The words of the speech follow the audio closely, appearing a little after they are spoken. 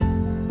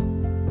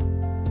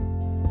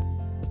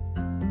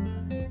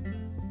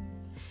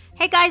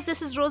Hey guys,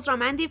 this is Rose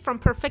Ramandi from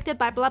Perfected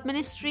by Blood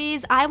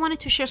Ministries. I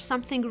wanted to share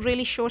something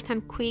really short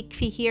and quick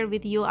here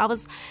with you. I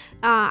was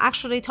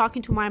actually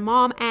talking to my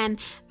mom, and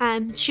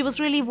she was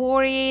really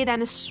worried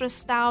and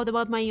stressed out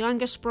about my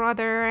youngest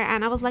brother.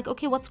 And I was like,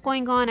 okay, what's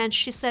going on? And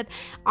she said,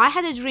 I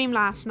had a dream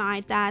last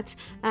night that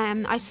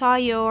I saw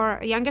your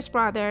youngest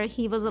brother.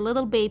 He was a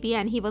little baby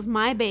and he was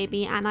my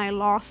baby, and I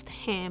lost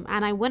him.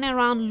 And I went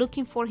around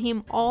looking for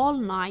him all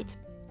night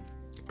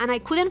and I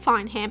couldn't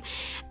find him.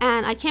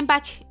 And I came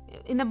back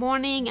in the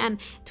morning and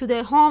to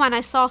the home, and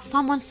I saw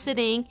someone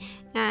sitting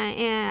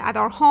at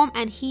our home,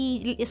 and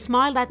he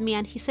smiled at me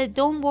and he said,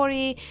 don't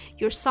worry,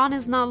 your son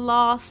is not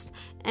lost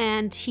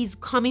and he's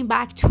coming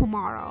back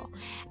tomorrow.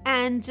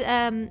 And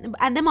then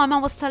my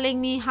mom was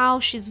telling me how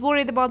she's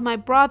worried about my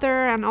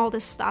brother and all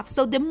this stuff.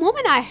 So the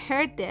moment I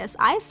heard this,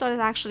 I started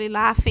actually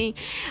laughing.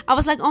 I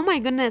was like, oh my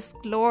goodness,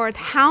 Lord,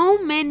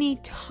 how many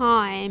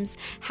times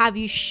have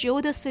you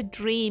showed us a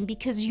dream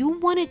because you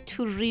wanted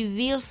to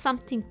reveal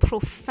something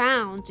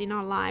profound in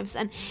our lives,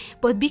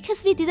 but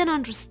because we didn't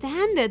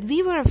understand it,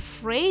 we were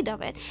afraid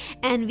of it,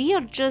 and we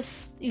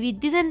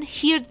didn't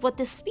hear what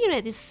the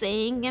Spirit is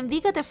saying, and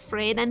we got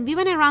afraid, and we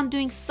went around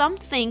doing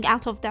something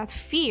out of that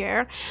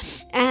fear,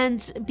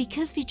 and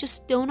because we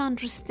just don't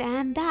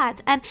understand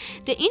that. And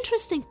the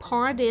interesting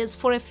part is,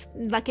 for a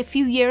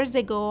few years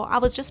ago, I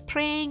was just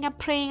praying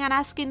and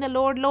asking the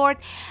Lord, there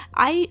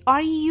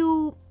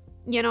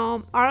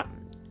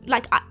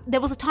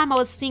was a time I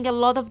was seeing a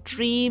lot of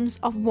dreams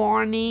of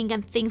warning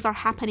and things are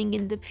happening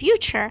in the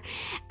future,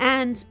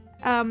 and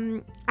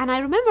I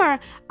remember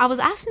I was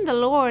asking the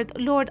Lord,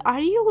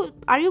 are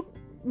you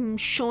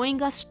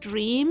showing us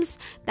dreams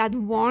that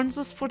warns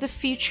us for the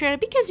future?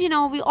 Because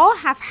we all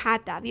have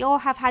had that. We all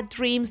have had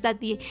dreams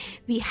that we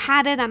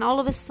had it, and all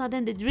of a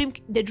sudden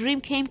the dream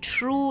came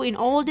true in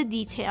all the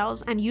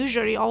details, and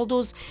usually all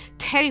those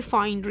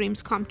terrifying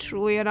dreams come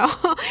true,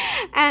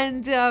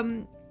 and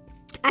then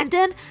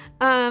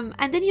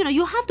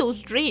you have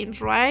those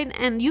dreams, right?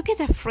 And you get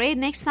afraid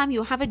next time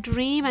you have a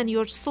dream and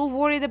you're so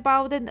worried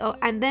about it,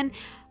 and then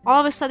all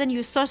of a sudden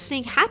you start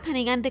seeing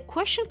happening, and the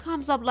question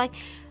comes up like,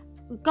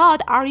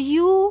 God, are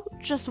you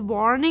just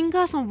warning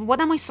us? And what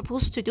am I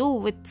supposed to do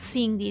with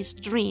seeing these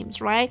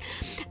dreams, right?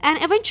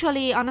 And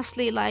eventually,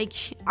 honestly, I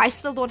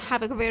still don't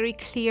have a very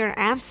clear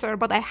answer,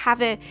 but I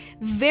have a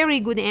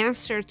very good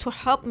answer to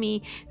help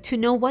me to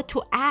know what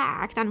to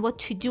act and what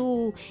to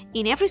do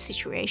in every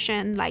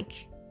situation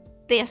like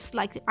this.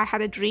 Like, I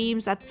had a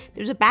dreams that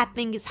there's a bad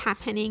thing is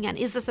happening, and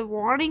is this a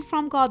warning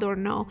from God or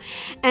no?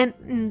 And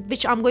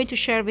which I'm going to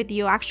share with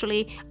you.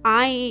 Actually,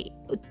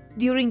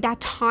 during that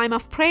time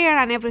of prayer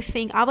and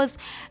everything, I was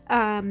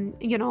praying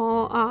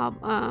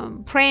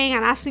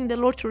and asking the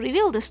Lord to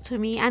reveal this to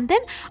me. And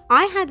then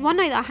one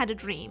night I had a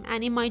dream,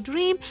 and in my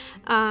dream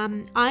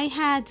I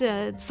had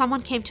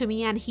someone came to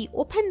me, and he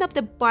opened up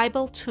the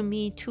Bible to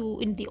me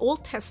in the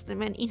Old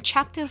Testament in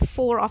chapter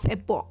 4 of a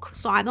book.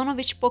 So I don't know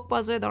which book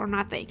was it or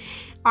nothing.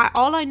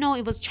 All I know,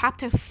 it was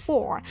chapter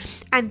 4.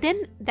 And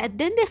then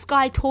this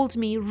guy told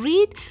me,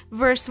 read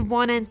verse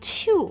 1 and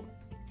 2.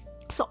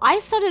 So I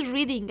started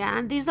reading,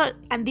 and these are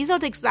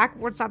the exact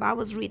words that I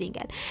was reading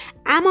it.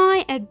 Am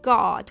I a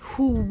God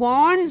who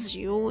warns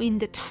you in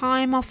the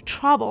time of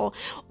trouble,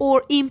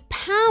 or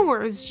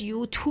empowers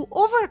you to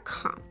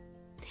overcome?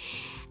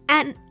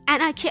 And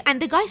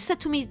the guy said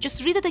to me,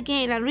 just read it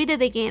again and read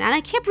it again. And I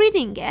kept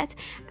reading it.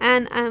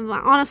 And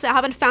honestly, I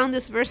haven't found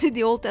this verse in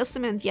the Old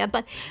Testament yet.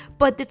 But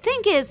the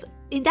thing is,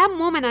 in that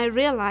moment, I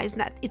realized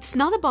that it's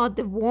not about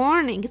the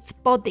warning, it's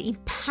about the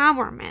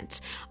empowerment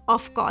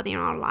of God in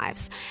our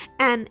lives.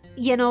 And,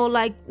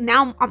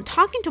 now I'm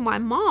talking to my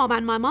mom,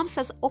 and my mom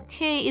says,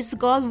 okay, is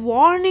God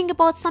warning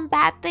about some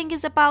bad thing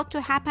is about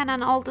to happen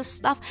and all this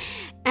stuff?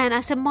 And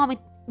I said, Mom,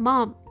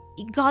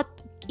 God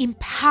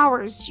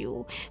empowers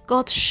you.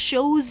 God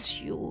shows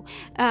you,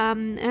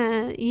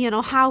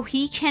 how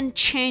He can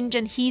change,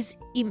 and He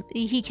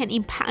can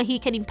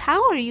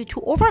empower you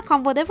to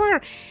overcome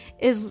whatever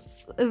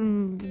is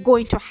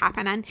going to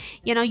happen. And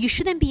you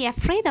shouldn't be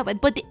afraid of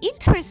it. But the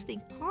interesting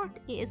part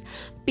is,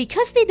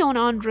 because we don't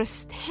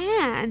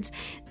understand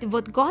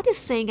what God is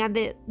saying and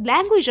the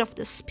language of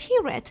the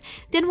Spirit,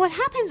 then what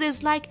happens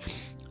is we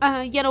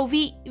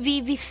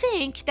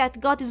think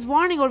that God is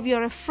warning, or we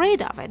are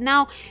afraid of it.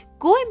 Now,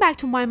 going back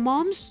to my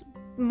mom's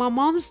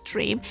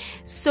dream,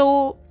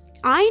 so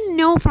I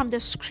know from the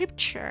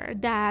scripture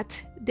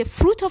that the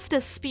fruit of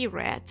the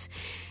Spirit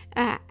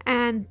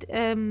and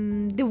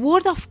the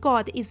word of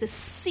God is a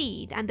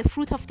seed, and the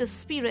fruit of the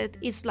Spirit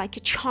is like a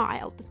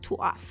child to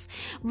us.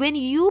 When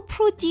you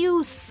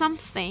produce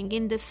something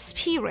in the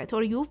Spirit,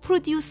 or you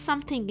produce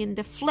something in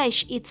the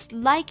flesh, it's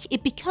like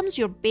it becomes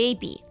your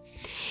baby.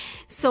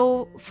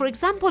 So, for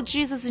example,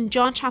 Jesus in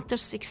John chapter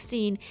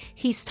 16,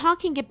 he's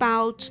talking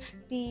about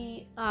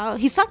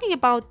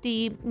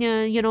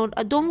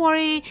don't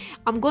worry,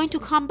 I'm going to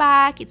come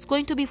back. It's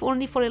going to be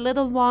only for a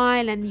little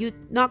while, and you're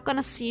not going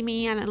to see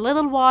me. And a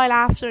little while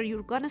after,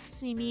 you're going to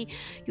see me.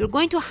 You're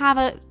going to have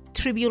a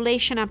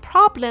tribulation and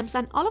problems.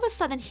 And all of a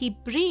sudden, he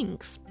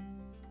brings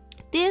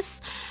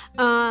this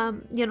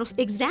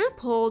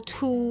example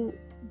to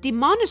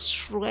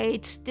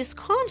demonstrate this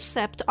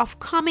concept of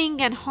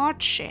coming and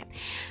hardship.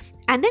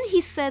 And then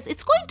he says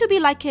it's going to be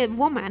like a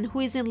woman who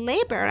is in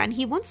labor and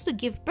she wants to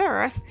give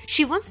birth,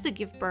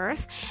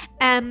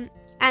 and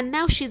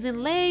now she's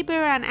in labor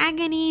and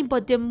agony,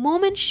 but the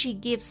moment she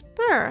gives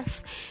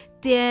birth,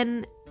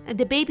 then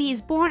the baby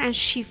is born and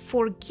she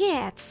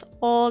forgets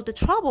all the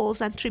troubles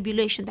and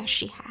tribulation that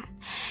she had.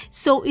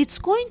 So it's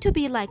going to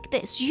be like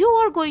this. You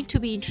are going to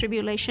be in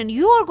tribulation,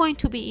 you are going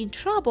to be in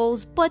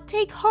troubles, but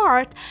take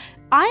heart,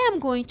 I am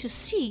going to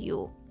see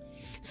you.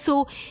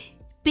 So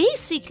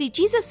basically,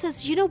 Jesus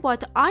says, you know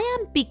what? I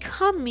am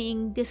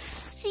becoming the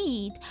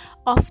seed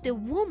of the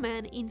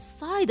woman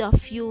inside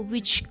of you,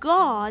 which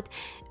God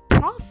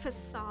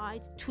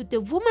prophesied to the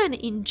woman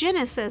in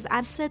Genesis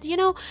and said,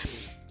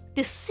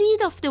 the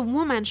seed of the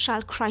woman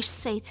shall crush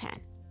Satan.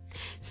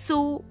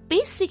 So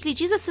basically,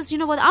 Jesus says, you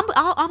know what?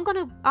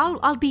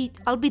 I'll be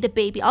the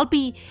baby.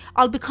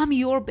 I'll become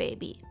your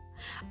baby.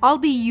 I'll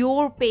be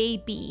your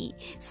baby.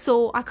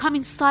 So I come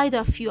inside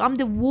of you. I'm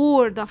the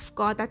word of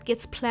God that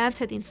gets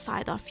planted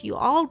inside of you.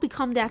 I'll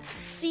become that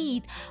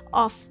seed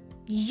of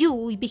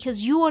you,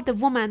 because you are the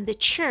woman, the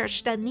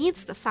church, that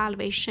needs the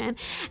salvation,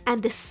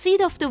 and the seed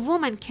of the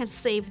woman can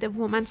save the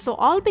woman. So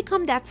I'll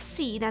become that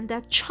seed and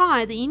that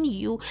child in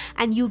you,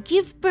 and you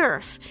give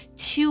birth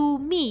to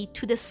me,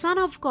 to the Son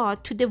of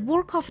God, to the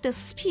work of the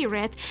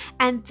Spirit,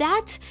 and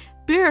that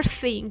birth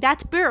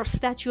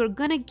that you're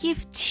gonna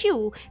give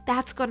to,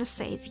 that's gonna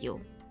save you.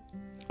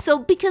 So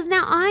because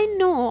now I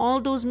know all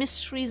those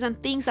mysteries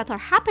and things that are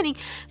happening,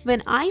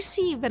 when I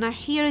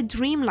hear a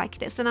dream like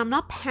this, and I'm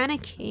not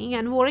panicking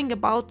and worrying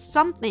about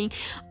something,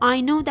 I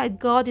know that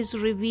God is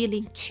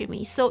revealing to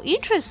me. So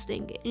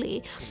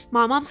interestingly,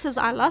 my mom says,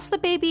 I lost the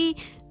baby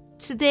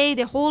today,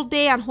 the whole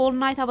day and whole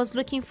night I was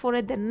looking for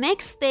it. The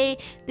next day,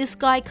 this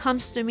guy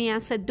comes to me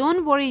and said,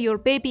 don't worry, your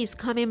baby is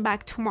coming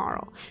back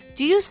tomorrow.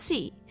 Do you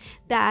see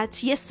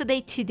that? Yesterday,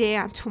 today,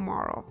 and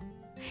tomorrow.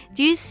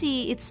 Do you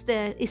see? It's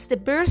the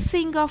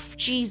birthing of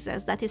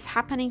Jesus that is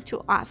happening to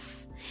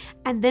us,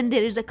 and then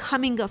there is a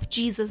coming of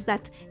Jesus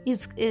that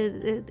is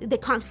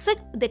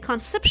the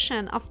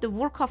conception of the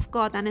work of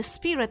God and a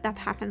Spirit that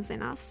happens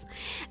in us,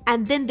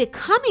 and then the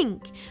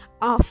coming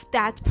of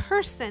that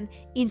person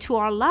into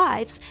our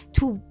lives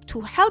to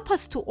help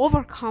us to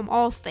overcome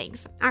all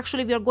things.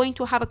 Actually, we are going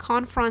to have a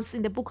conference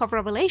in the book of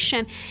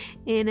Revelation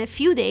in a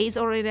few days,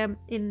 or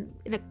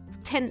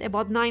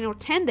about 9 or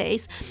 10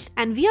 days,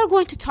 and we are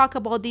going to talk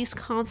about this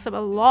concept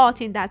a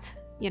lot in that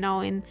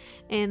in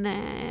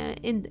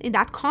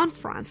that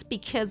conference,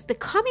 because the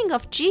coming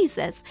of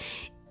Jesus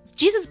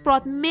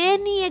brought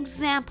many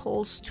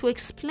examples to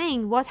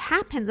explain what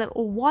happens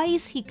or why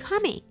is he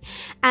coming,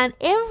 and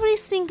every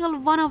single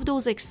one of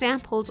those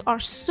examples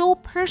are so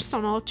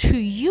personal to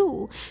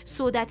you,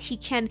 so that he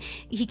can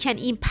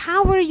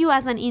empower you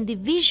as an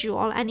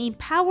individual and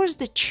empowers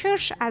the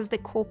church as the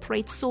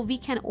corporate, so we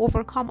can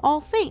overcome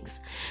all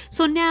things.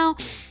 So now,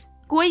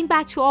 going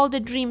back to all the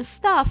dream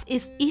stuff,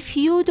 is if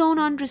you don't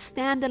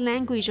understand the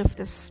language of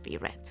the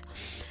Spirit,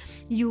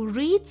 you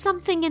read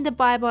something in the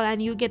Bible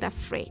and you get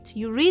afraid.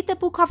 You read the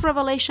book of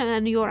Revelation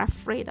and you're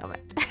afraid of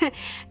it.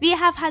 We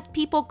have had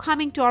people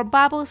coming to our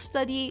Bible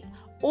study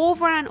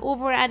over and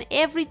over, and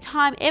every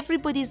time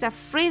everybody's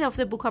afraid of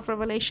the book of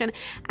Revelation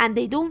and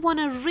they don't want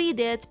to read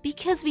it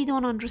because we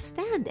don't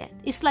understand it.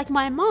 It's like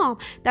my mom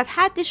that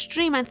had this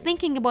dream and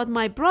thinking about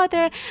my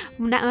brother,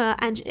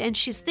 and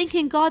she's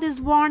thinking God is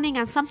warning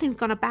and something's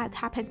gonna bad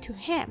happen to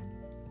him.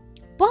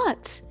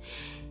 But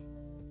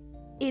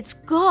it's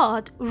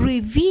God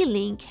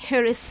revealing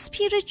her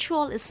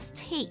spiritual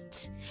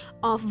state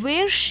of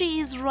where she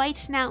is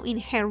right now in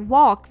her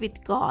walk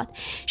with God,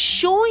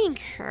 showing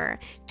her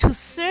to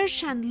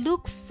search and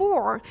look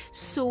for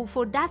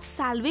that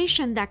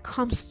salvation that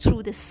comes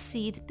through the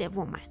seed, the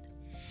woman.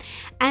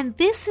 And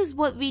this is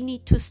what we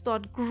need to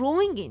start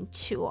growing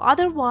into.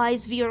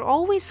 Otherwise, we are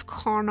always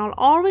carnal,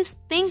 always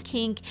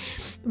thinking,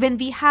 when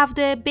we have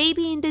the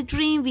baby in the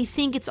dream, we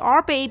think it's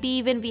our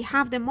baby. When we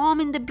have the mom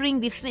in the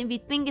dream, we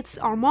think it's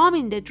our mom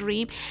in the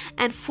dream,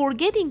 and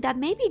forgetting that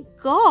maybe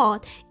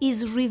God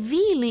is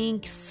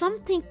revealing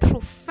something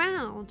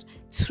profound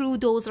through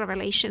those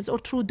revelations or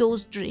through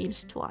those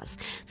dreams to us.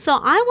 So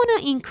I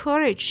want to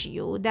encourage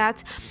you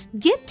that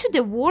get to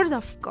the Word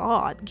of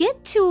God,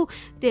 get to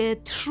the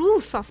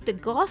truth of the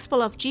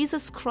gospel of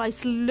Jesus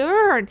Christ,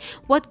 learn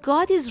what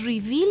God is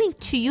revealing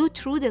to you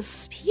through the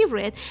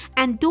Spirit,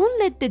 and don't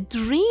let the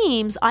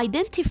dreams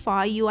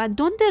identify you, and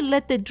don't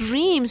let the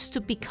dreams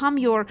to become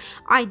your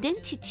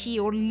identity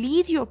or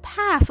lead your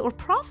path or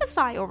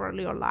prophesy over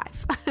your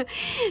life.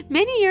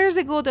 Many years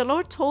ago, the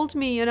Lord told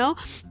me,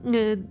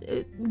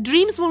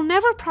 dreams will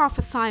never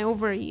prophesy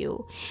over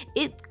you.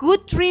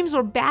 Good dreams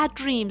or bad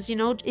dreams,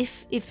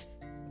 if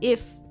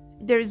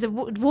there is a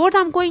word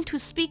I'm going to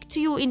speak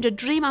to you in the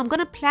dream, I'm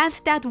going to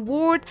plant that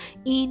word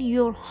in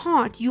your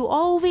heart. You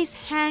always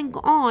hang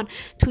on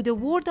to the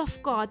Word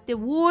of God. The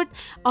Word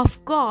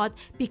of God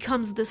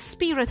becomes the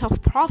spirit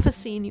of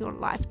prophecy in your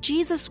life.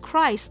 Jesus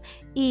Christ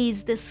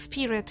is the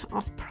spirit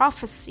of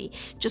prophecy.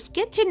 Just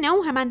get to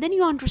know him, and then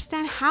you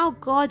understand how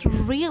God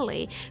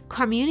really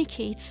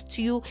communicates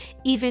to you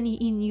even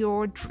in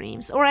your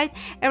dreams. All right,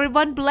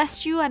 everyone,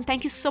 bless you, and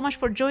thank you so much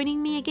for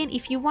joining me again.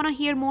 If you want to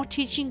hear more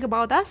teaching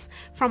about us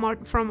from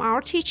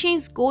our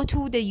teachings, go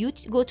to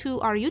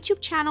our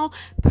YouTube channel,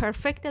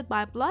 Perfected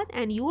by Blood,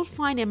 and you will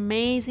find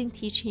amazing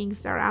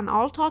teachings there. And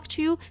I'll talk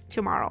to you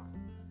tomorrow.